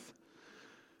earth.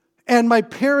 And my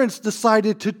parents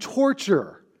decided to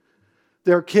torture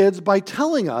their kids by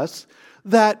telling us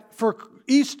that for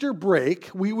Easter break,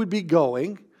 we would be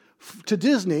going to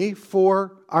Disney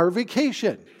for our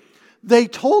vacation. They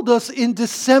told us in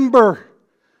December,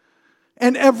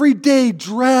 and every day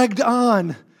dragged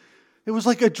on. It was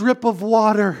like a drip of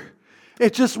water.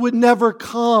 It just would never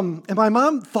come. And my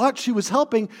mom thought she was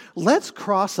helping. Let's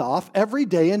cross off every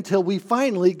day until we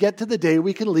finally get to the day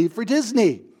we can leave for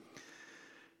Disney.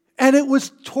 And it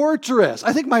was torturous.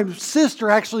 I think my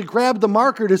sister actually grabbed the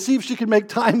marker to see if she could make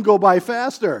time go by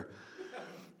faster.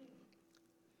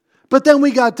 But then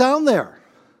we got down there.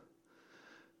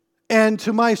 And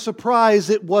to my surprise,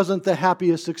 it wasn't the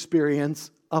happiest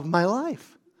experience of my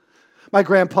life. My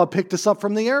grandpa picked us up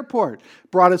from the airport,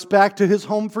 brought us back to his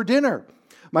home for dinner.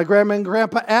 My grandma and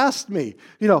grandpa asked me,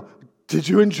 did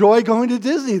you enjoy going to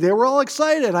Disney? They were all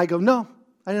excited. I go, no,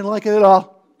 I didn't like it at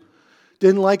all.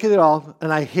 Didn't like it at all,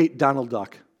 and I hate Donald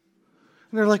Duck.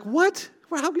 And they're like, what?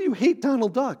 How can you hate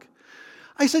Donald Duck?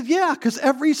 I said, yeah, because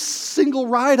every single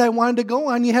ride I wanted to go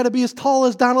on, you had to be as tall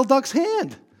as Donald Duck's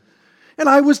hand. And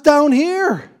I was down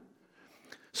here.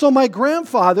 So my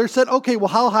grandfather said, okay, well,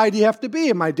 how high do you have to be?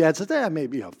 And my dad said,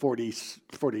 maybe 40,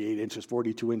 48 inches,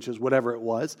 42 inches, whatever it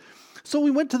was. So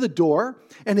we went to the door,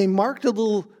 and they marked a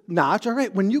little notch. All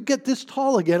right, when you get this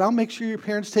tall again, I'll make sure your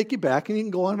parents take you back, and you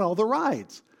can go on all the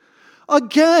rides.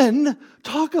 Again,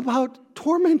 talk about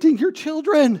tormenting your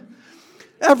children.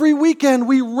 Every weekend,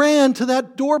 we ran to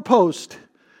that doorpost.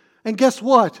 And guess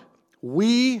what?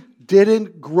 We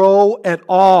didn't grow at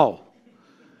all.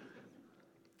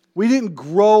 We didn't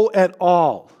grow at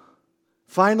all.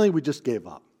 Finally, we just gave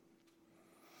up.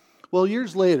 Well,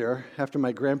 years later, after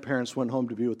my grandparents went home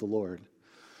to be with the Lord,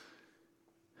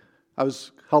 I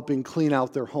was helping clean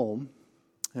out their home,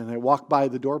 and I walked by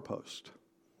the doorpost.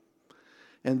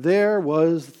 And there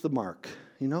was the mark.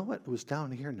 You know what? It was down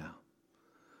here now.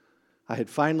 I had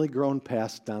finally grown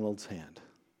past Donald's hand.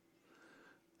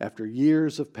 After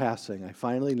years of passing, I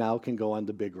finally now can go on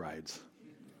the big rides.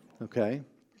 Okay?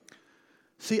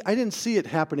 See, I didn't see it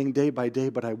happening day by day,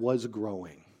 but I was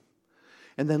growing.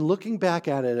 And then looking back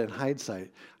at it in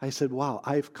hindsight, I said, wow,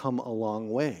 I've come a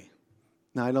long way.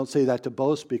 Now, I don't say that to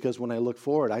boast because when I look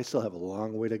forward, I still have a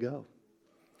long way to go.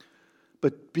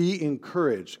 But be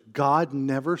encouraged. God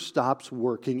never stops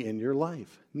working in your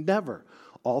life. Never.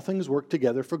 All things work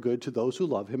together for good to those who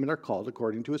love him and are called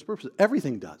according to his purpose.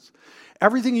 Everything does.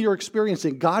 Everything you're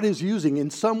experiencing, God is using in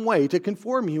some way to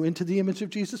conform you into the image of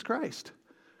Jesus Christ.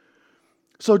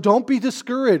 So don't be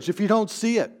discouraged if you don't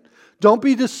see it. Don't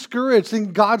be discouraged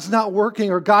thinking God's not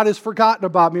working or God has forgotten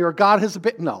about me or God has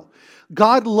no.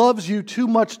 God loves you too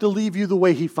much to leave you the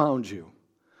way he found you.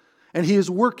 And he is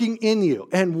working in you.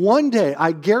 And one day,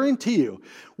 I guarantee you,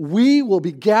 we will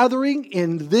be gathering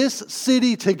in this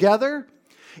city together.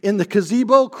 In the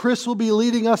gazebo, Chris will be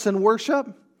leading us in worship.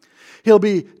 He'll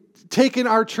be taking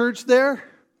our church there.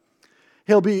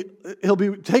 He'll be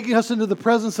taking us into the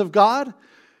presence of God.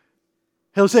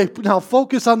 He'll say, now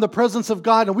focus on the presence of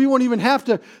God. And we won't even have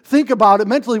to think about it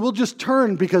mentally. We'll just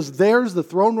turn because there's the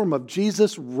throne room of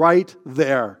Jesus right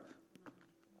there.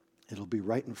 It'll be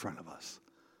right in front of us.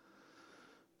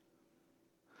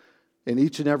 In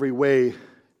each and every way,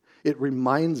 it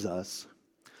reminds us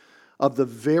of the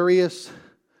various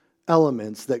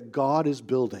elements that God is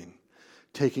building,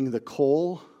 taking the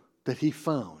coal that he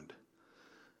found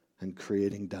and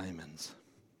creating diamonds.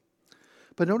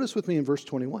 But notice with me in verse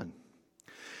 21.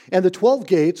 And the 12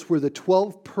 gates were the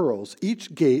 12 pearls.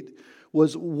 Each gate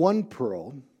was one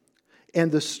pearl,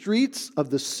 and the streets of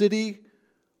the city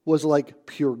was like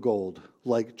pure gold,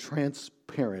 like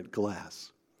transparent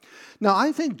glass. Now,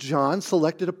 I think John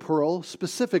selected a pearl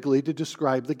specifically to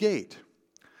describe the gate.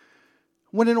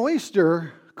 When an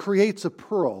oyster creates a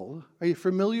pearl, are you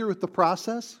familiar with the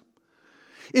process?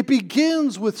 It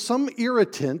begins with some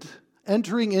irritant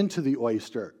entering into the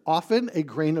oyster, often a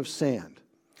grain of sand.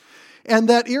 And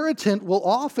that irritant will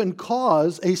often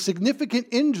cause a significant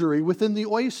injury within the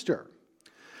oyster.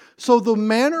 So the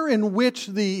manner in which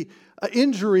the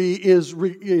injury is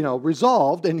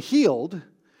resolved and healed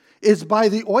is by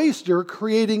the oyster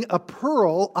creating a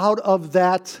pearl out of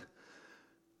that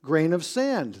grain of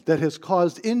sand that has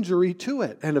caused injury to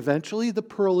it. And eventually the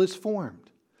pearl is formed.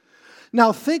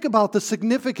 Now think about the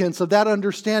significance of that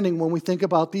understanding when we think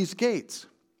about these gates.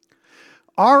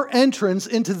 Our entrance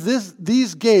into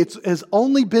these gates has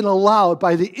only been allowed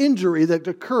by the injury that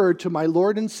occurred to my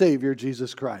Lord and Savior,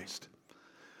 Jesus Christ.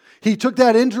 He took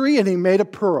that injury and he made a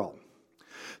pearl.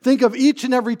 Think of each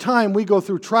and every time we go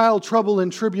through trial, trouble,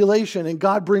 and tribulation, and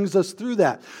God brings us through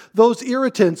that. Those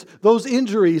irritants, those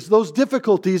injuries, those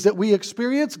difficulties that we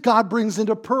experience, God brings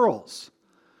into pearls.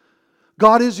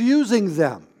 God is using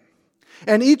them.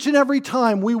 And each and every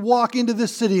time we walk into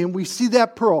this city and we see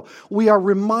that pearl, we are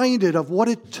reminded of what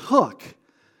it took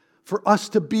for us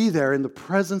to be there in the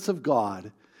presence of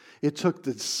God. It took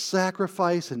the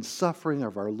sacrifice and suffering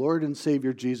of our Lord and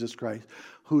Savior Jesus Christ,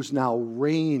 who's now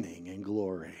reigning in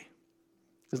glory.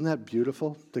 Isn't that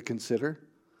beautiful to consider?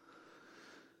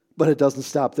 But it doesn't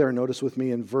stop there. Notice with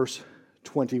me in verse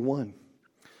 21.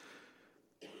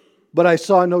 But I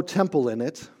saw no temple in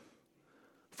it,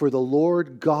 for the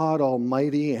Lord God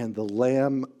Almighty and the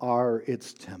Lamb are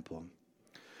its temple.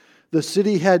 The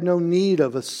city had no need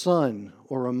of a sun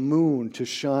or a moon to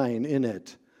shine in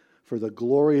it, for the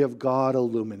glory of God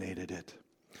illuminated it.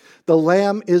 The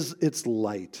Lamb is its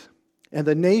light, and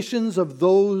the nations of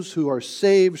those who are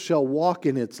saved shall walk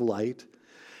in its light,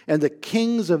 and the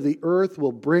kings of the earth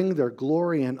will bring their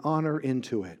glory and honor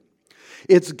into it.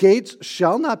 Its gates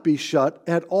shall not be shut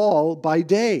at all by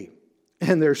day,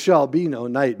 and there shall be no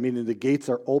night, meaning the gates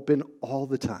are open all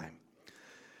the time.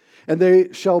 And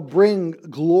they shall bring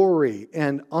glory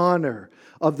and honor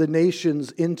of the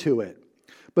nations into it.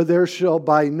 But there shall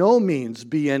by no means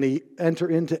be enter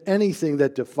into anything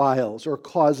that defiles or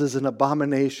causes an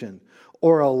abomination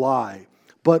or a lie,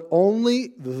 but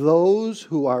only those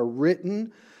who are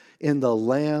written in the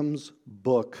Lamb's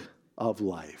book of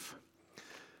life.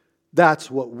 That's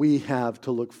what we have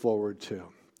to look forward to.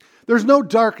 There's no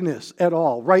darkness at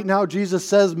all. Right now, Jesus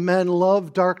says men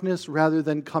love darkness rather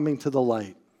than coming to the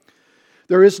light.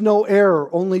 There is no error,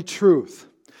 only truth.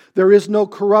 There is no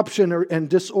corruption and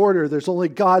disorder. There's only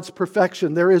God's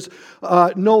perfection. There is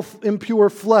no impure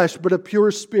flesh, but a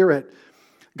pure spirit.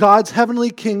 God's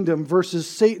heavenly kingdom versus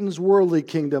Satan's worldly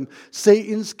kingdom.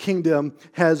 Satan's kingdom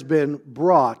has been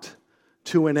brought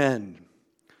to an end.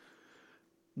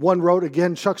 One wrote,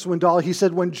 again, Chuck Swindoll, he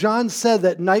said, when John said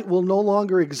that night will no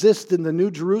longer exist in the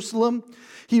New Jerusalem,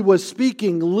 he was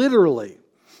speaking literally,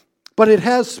 but it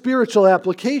has spiritual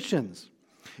applications.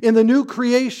 In the new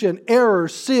creation, error,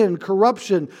 sin,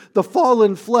 corruption, the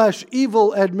fallen flesh,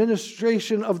 evil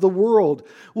administration of the world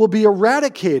will be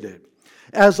eradicated.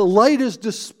 As light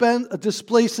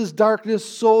displaces darkness,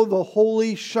 so the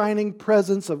holy, shining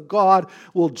presence of God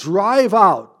will drive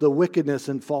out the wickedness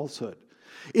and falsehood.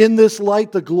 In this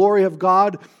light, the glory of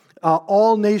God,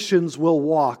 all nations will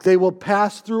walk. They will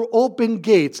pass through open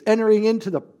gates, entering into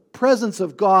the presence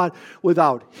of God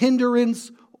without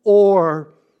hindrance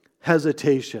or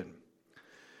hesitation.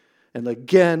 And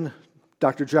again,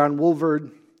 Dr. John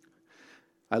Woolvard,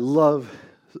 I love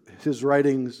his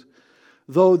writings.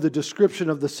 Though the description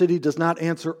of the city does not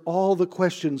answer all the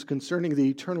questions concerning the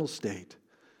eternal state,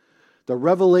 the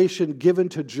revelation given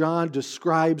to John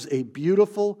describes a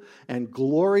beautiful and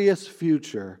glorious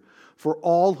future for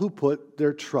all who put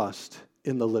their trust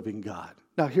in the living God.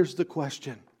 Now, here's the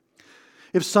question.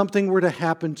 If something were to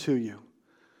happen to you,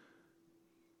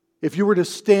 if you were to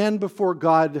stand before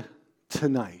God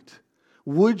tonight,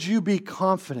 would you be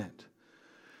confident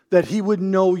that He would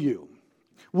know you?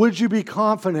 Would you be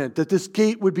confident that this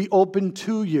gate would be open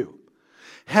to you?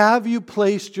 Have you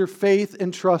placed your faith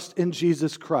and trust in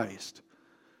Jesus Christ?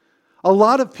 A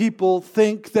lot of people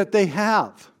think that they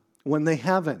have when they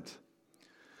haven't.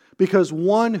 Because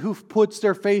one who puts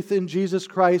their faith in Jesus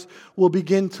Christ will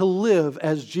begin to live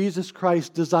as Jesus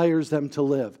Christ desires them to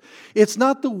live. It's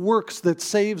not the works that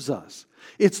saves us.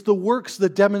 It's the works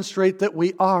that demonstrate that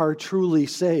we are truly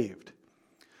saved.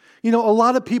 You know, a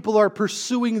lot of people are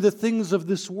pursuing the things of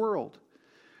this world.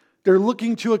 They're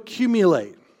looking to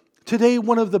accumulate. Today,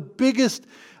 one of the biggest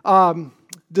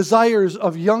desires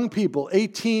of young people,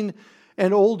 18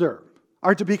 and older,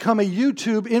 are to become a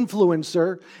YouTube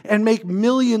influencer and make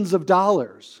millions of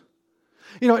dollars.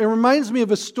 You know, it reminds me of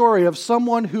a story of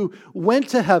someone who went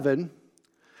to heaven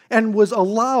and was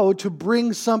allowed to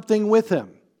bring something with him.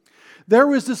 There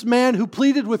was this man who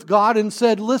pleaded with God and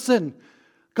said, listen,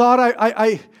 God,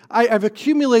 I've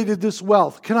accumulated this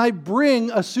wealth. Can I bring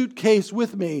a suitcase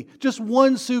with me? Just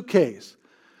one suitcase.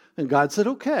 And God said,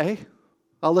 okay,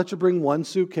 I'll let you bring one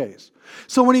suitcase.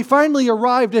 So when he finally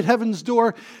arrived at heaven's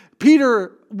door,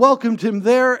 Peter welcomed him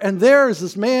there, and there is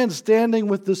this man standing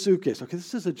with the suitcase. Okay,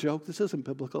 this is a joke. This isn't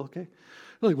biblical, okay?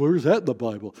 Like, where's that in the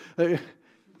Bible?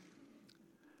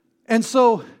 And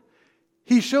so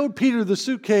he showed Peter the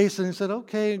suitcase, and he said,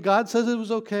 okay, and God says it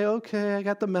was okay. Okay, I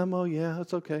got the memo. Yeah,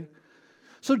 it's okay.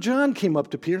 So John came up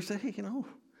to Peter and said, hey, you know,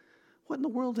 what in the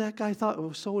world that guy thought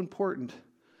was so important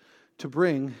to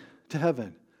bring to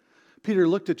heaven? Peter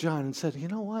looked at John and said, you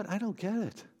know what? I don't get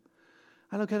it.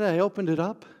 I don't get it. I opened it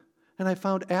up, and I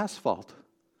found asphalt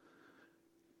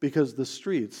because the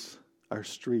streets are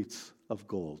streets of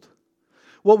gold.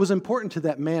 What was important to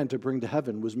that man to bring to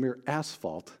heaven was mere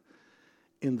asphalt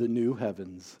in the new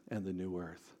heavens and the new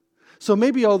earth. So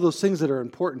maybe all those things that are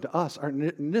important to us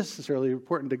aren't necessarily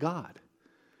important to God.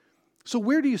 So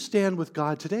where do you stand with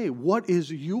God today? What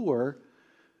is your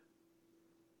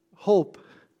hope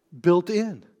built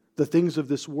in? The things of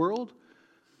this world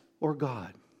or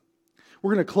God?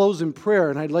 We're going to close in prayer,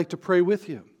 and I'd like to pray with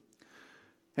you.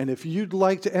 And if you'd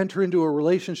like to enter into a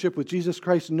relationship with Jesus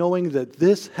Christ, knowing that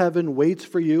this heaven waits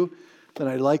for you, then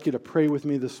I'd like you to pray with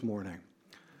me this morning.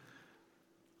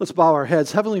 Let's bow our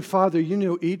heads. Heavenly Father, you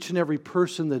know each and every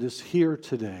person that is here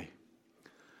today.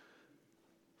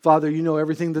 Father, you know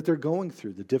everything that they're going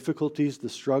through, the difficulties, the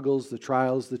struggles, the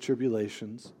trials, the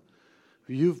tribulations.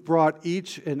 You've brought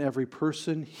each and every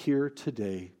person here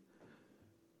today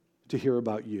to hear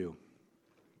about you.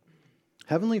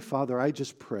 Heavenly Father, I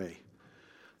just pray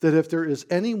that if there is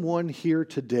anyone here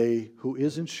today who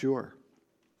isn't sure,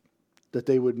 that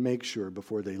they would make sure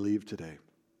before they leave today.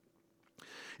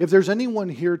 If there's anyone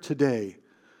here today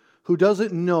who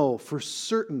doesn't know for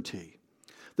certainty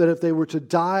that if they were to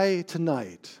die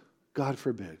tonight, God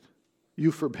forbid,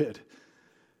 you forbid,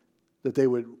 that they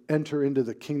would enter into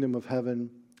the kingdom of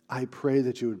heaven, I pray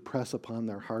that you would press upon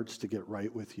their hearts to get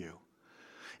right with you.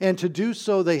 And to do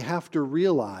so, they have to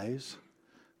realize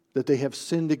that they have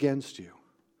sinned against you.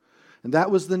 And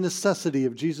that was the necessity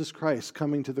of Jesus Christ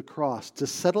coming to the cross, to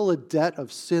settle a debt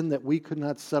of sin that we could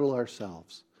not settle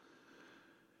ourselves.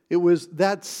 It was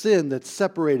that sin that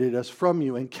separated us from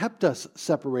you and kept us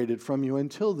separated from you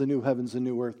until the new heavens and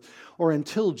new earth, or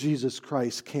until Jesus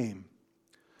Christ came.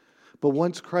 But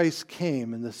once Christ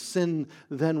came and the sin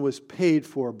then was paid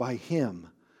for by Him,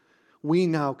 we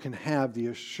now can have the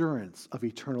assurance of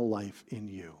eternal life in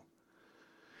you.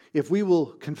 If we will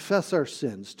confess our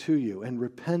sins to you and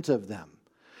repent of them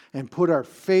and put our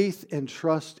faith and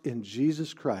trust in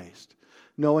Jesus Christ,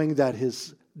 knowing that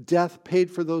His death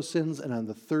paid for those sins and on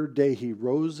the third day He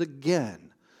rose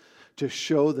again to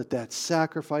show that that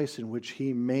sacrifice in which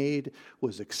He made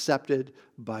was accepted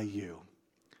by you.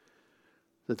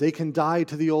 That they can die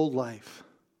to the old life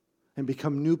and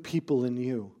become new people in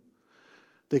you.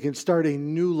 They can start a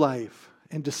new life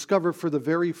and discover for the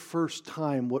very first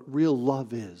time what real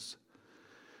love is.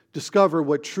 Discover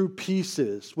what true peace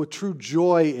is, what true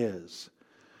joy is.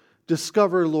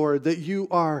 Discover, Lord, that you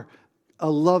are a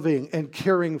loving and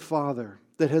caring Father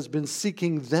that has been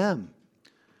seeking them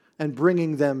and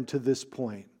bringing them to this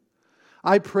point.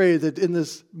 I pray that in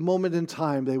this moment in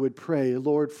time they would pray,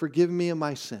 Lord, forgive me of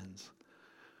my sins.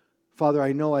 Father,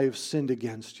 I know I have sinned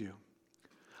against you.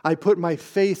 I put my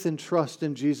faith and trust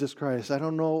in Jesus Christ. I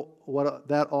don't know what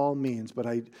that all means, but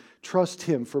I trust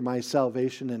Him for my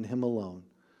salvation and Him alone.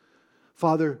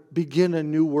 Father, begin a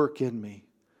new work in me.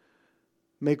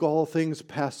 Make all things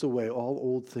pass away, all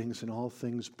old things and all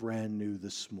things brand new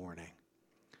this morning.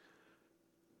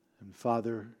 And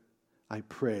Father, I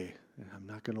pray, and I'm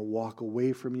not going to walk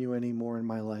away from you anymore in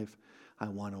my life. I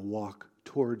want to walk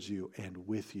towards you and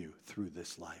with you through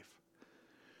this life.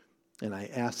 And I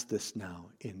ask this now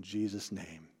in Jesus'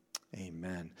 name.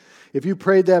 Amen. If you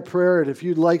prayed that prayer and if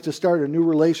you'd like to start a new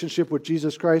relationship with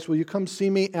Jesus Christ, will you come see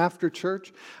me after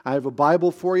church? I have a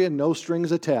Bible for you, no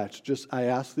strings attached. Just I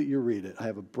ask that you read it. I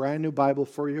have a brand new Bible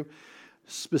for you,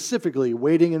 specifically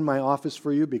waiting in my office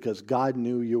for you because God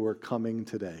knew you were coming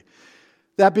today.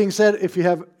 That being said, if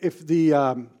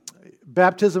the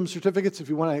baptism certificates, if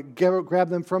you want to grab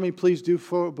them from me, please do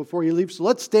before you leave. So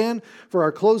let's stand for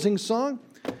our closing song.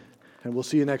 And we'll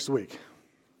see you next week.